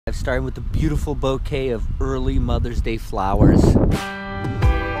starting with a beautiful bouquet of early Mother's Day flowers.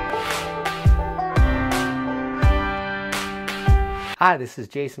 Hi, this is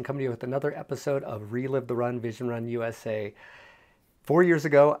Jason coming to you with another episode of Relive the Run, Vision Run USA. 4 years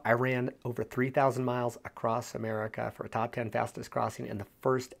ago, I ran over 3,000 miles across America for a top 10 fastest crossing and the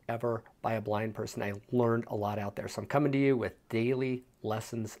first ever by a blind person. I learned a lot out there. So I'm coming to you with daily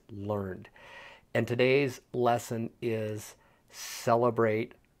lessons learned. And today's lesson is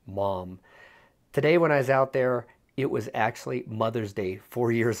celebrate mom. Today when I was out there, it was actually Mother's Day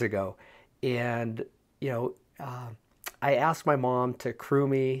 4 years ago. And, I asked my mom to crew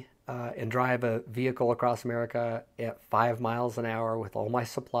me and drive a vehicle across America at 5 miles an hour with all my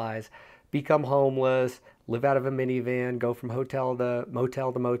supplies, become homeless, live out of a minivan, go from hotel to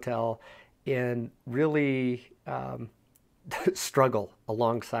motel, and really struggle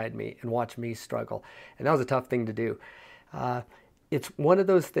alongside me and watch me struggle. And that was a tough thing to do. It's one of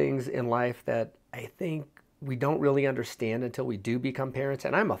those things in life that I think we don't really understand until we do become parents.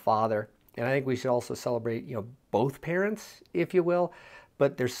 And I'm a father, and I think we should also celebrate, both parents, if you will.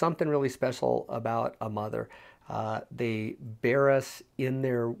 But there's something really special about a mother. They bear us in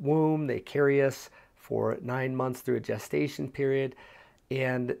their womb. They carry us for 9 months through a gestation period.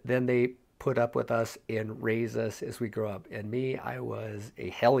 And then they put up with us and raise us as we grow up. And me, I was a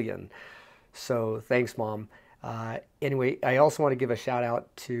hellion. So thanks, Mom. Anyway, I also want to give a shout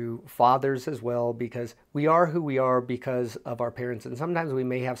out to fathers as well, because we are who we are because of our parents. And sometimes we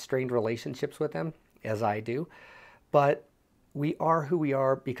may have strained relationships with them, as I do, but we are who we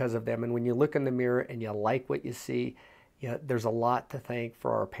are because of them. And when you look in the mirror and you like what you see, there's a lot to thank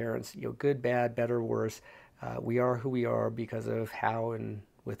for our parents, good, bad, better, worse. We are who we are because of how and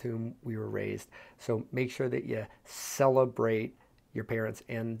with whom we were raised. So make sure that you celebrate your parents,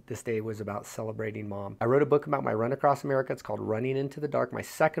 and this day was about celebrating mom. I wrote a book about my run across America. It's called Running into the Dark. My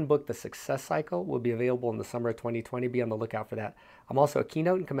second book, The Success Cycle, will be available in the summer of 2020. Be on the lookout for that. I'm also a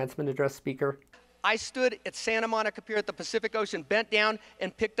keynote and commencement address speaker. I stood at Santa Monica Pier at the Pacific Ocean, bent down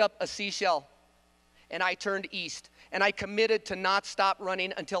and picked up a seashell, and I turned east, and I committed to not stop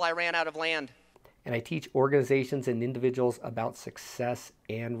running until I ran out of land. And I teach organizations and individuals about success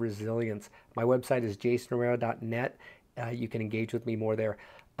and resilience. My website is jasonromero.net. You can engage with me more there.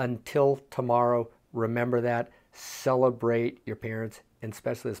 Until tomorrow, remember that. Celebrate your parents, and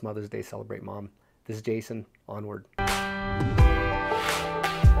especially this Mother's Day, celebrate mom. This is Jason. Onward.